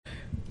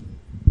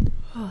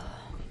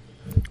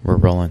We're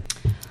rolling.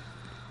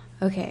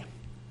 Okay.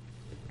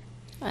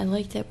 I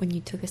liked it when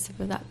you took a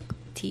sip of that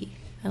tea.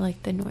 I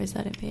liked the noise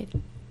that it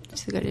made.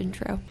 It's a good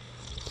intro.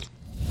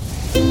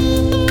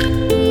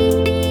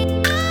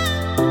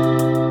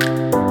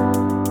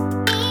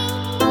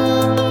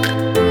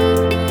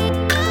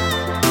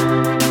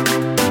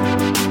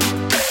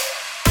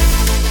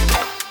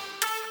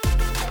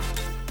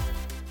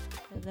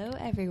 Hello,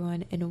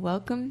 everyone, and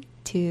welcome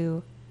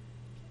to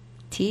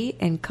Tea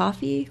and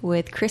Coffee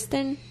with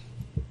Kristen.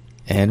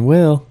 And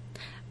Will.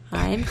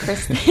 I'm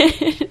Kristen.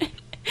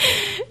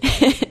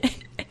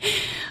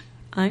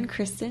 I'm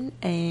Kristen,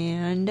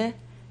 and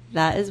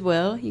that is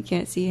Will. You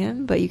can't see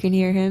him, but you can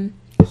hear him.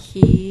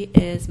 He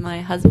is my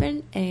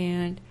husband,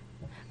 and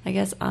I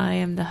guess I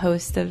am the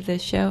host of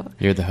this show.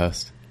 You're the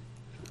host.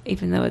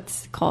 Even though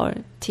it's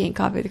called Tea and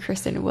Coffee with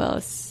Kristen and Will,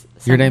 it's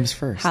your name's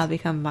first. How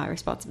become my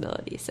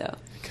responsibility. So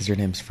because your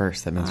name's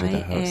first, that means you're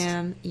the host. I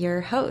am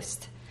your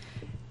host,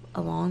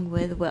 along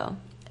with Will,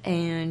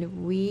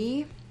 and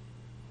we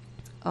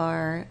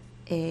are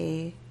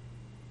a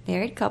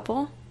married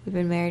couple. We've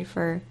been married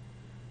for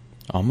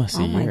almost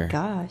a year. Oh my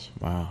gosh.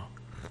 Wow.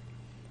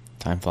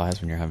 Time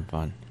flies when you're having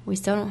fun. We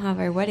still don't have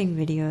our wedding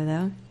video,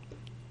 though.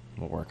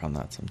 We'll work on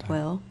that sometime.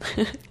 Will.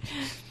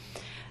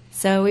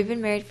 So we've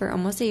been married for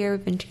almost a year.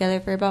 We've been together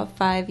for about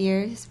 5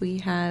 years. We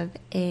have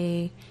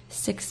a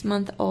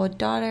 6-month-old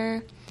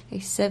daughter, a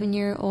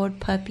 7-year-old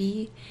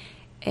puppy,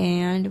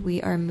 and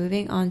we are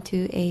moving on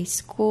to a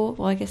school.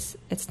 Well, I guess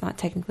it's not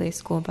technically a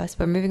school bus,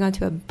 but we're moving on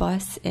to a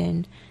bus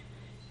in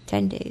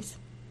 10 days.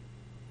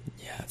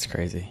 Yeah, it's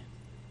crazy.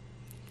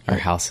 Our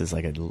house is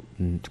like a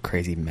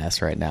crazy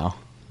mess right now.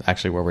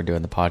 Actually, where we're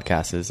doing the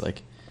podcast is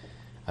like,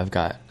 I've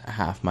got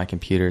half my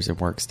computers and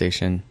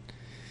workstation,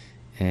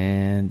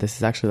 and this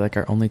is actually like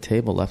our only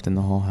table left in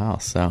the whole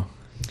house. So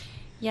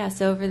yeah,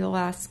 so over the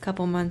last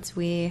couple months,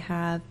 we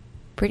have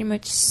pretty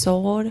much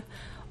sold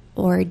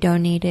or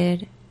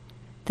donated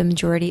the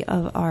majority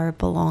of our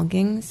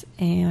belongings,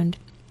 and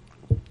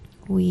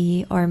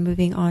we are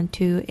moving on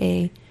to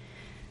a,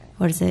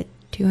 what is it,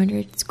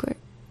 200 square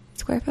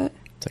foot?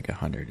 It's like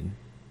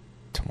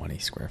 120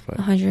 square foot.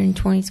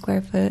 120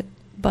 square foot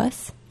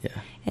bus.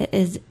 Yeah. It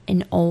is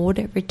an old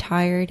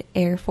retired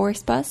Air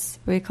Force bus.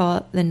 We call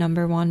it the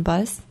Number One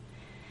Bus.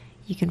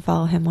 You can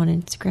follow him on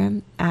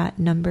Instagram at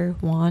Number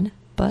One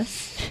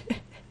Bus.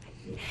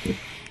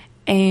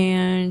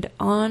 And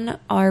on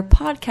our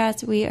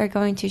podcast, we are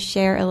going to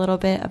share a little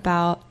bit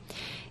about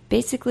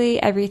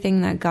basically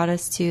everything that got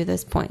us to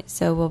this point.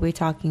 So we'll be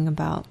talking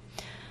about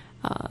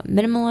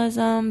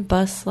minimalism,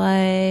 bus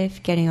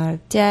life, getting out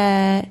of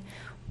debt,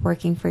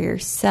 working for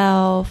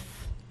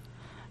yourself,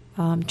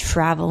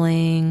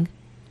 traveling.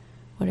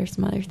 What are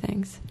some other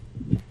things?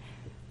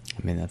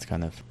 I mean, that's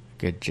kind of a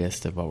good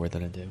gist of what we're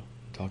going to do.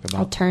 Talk about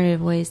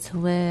alternative ways to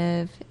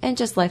live and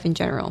just life in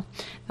general.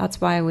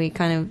 That's why we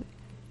kind of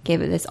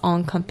gave it this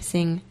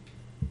all-encompassing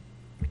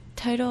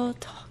title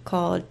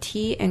called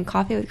Tea and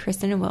Coffee with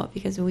Kristen and Will,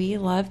 because we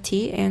love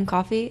tea and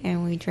coffee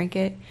and we drink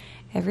it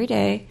every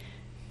day.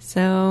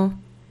 So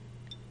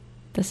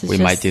this is we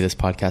might do this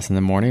podcast in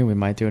the morning. We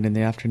might do it in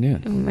the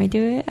afternoon. We might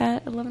do it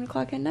at 11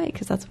 o'clock at night,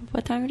 because that's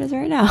what time it is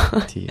right now.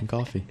 Tea and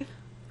coffee.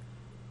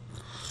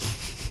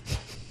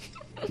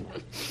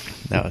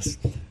 That was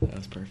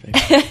perfect.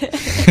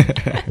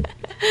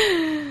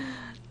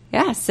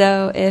 Yeah,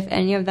 so if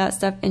any of that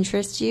stuff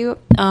interests you,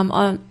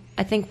 I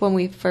think when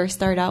we first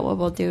start out, what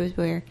we'll do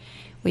is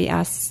we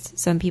ask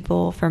some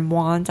people from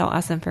Juan's. I'll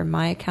ask them for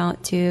my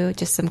account too,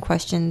 just some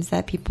questions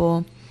that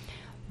people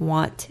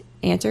want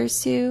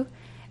answers to,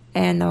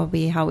 and that will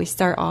be how we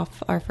start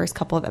off our first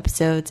couple of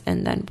episodes.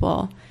 And then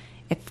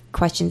if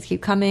questions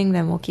keep coming,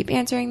 then we'll keep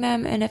answering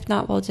them, and if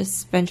not, we'll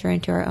just venture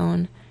into our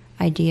own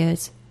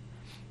ideas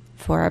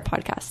for our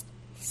podcast.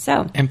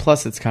 So, and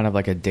plus, it's kind of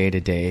like a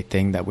day-to-day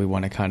thing that we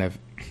want to kind of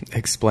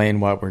explain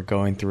what we're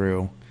going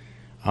through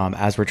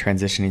as we're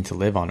transitioning to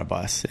live on a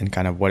bus, and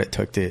kind of what it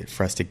took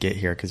for us to get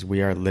here, because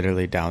we are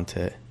literally down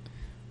to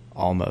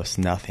almost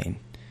nothing.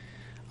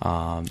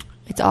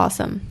 It's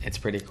awesome. It's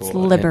pretty cool. It's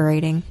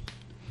liberating.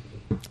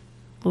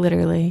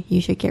 Literally, you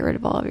should get rid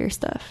of all of your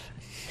stuff.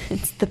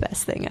 It's the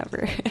best thing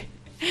ever.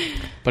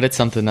 But it's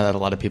something that a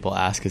lot of people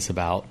ask us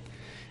about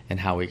and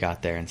how we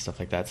got there and stuff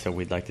like that. So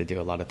we'd like to do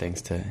a lot of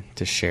things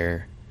to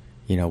share,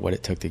 what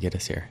it took to get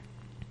us here.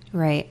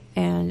 Right.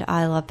 And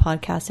I love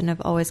podcasts, and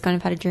I've always kind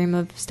of had a dream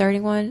of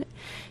starting one.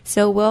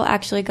 So Will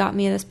actually got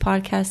me this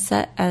podcast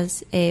set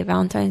as a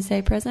Valentine's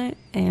Day present,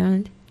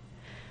 and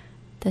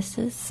this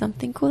is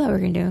something cool that we're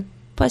going to do.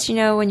 Plus,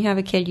 when you have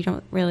a kid, you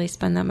don't really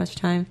spend that much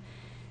time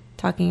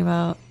talking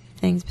about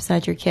things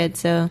besides your kid.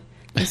 So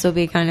this will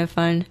be kind of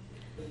fun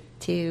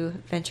to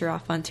venture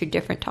off onto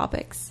different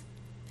topics.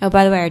 Oh,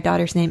 by the way, our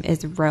daughter's name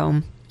is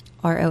Rome,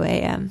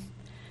 Roam.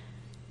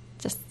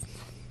 Just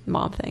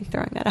mom thing,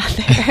 throwing that out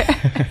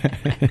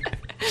there.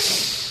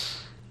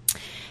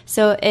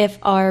 So if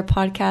our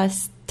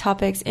podcast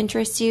topics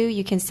interest you,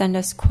 you can send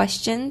us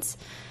questions.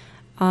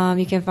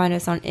 You can find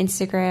us on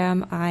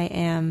Instagram. I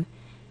am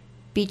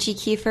Beachy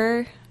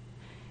Kiefer.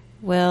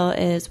 Will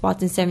is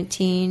Watson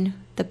 17.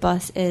 The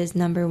bus is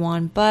number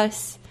 1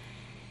 bus.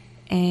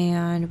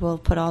 And we'll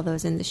put all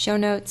those in the show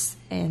notes.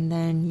 And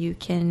then you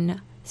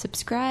can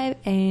subscribe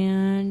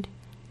and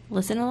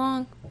listen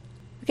along.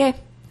 Okay.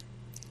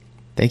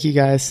 Thank you,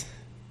 guys.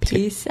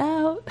 Peace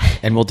out.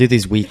 And we'll do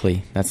these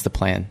weekly. That's the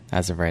plan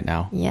as of right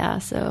now. Yeah,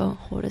 so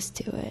hold us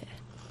to it.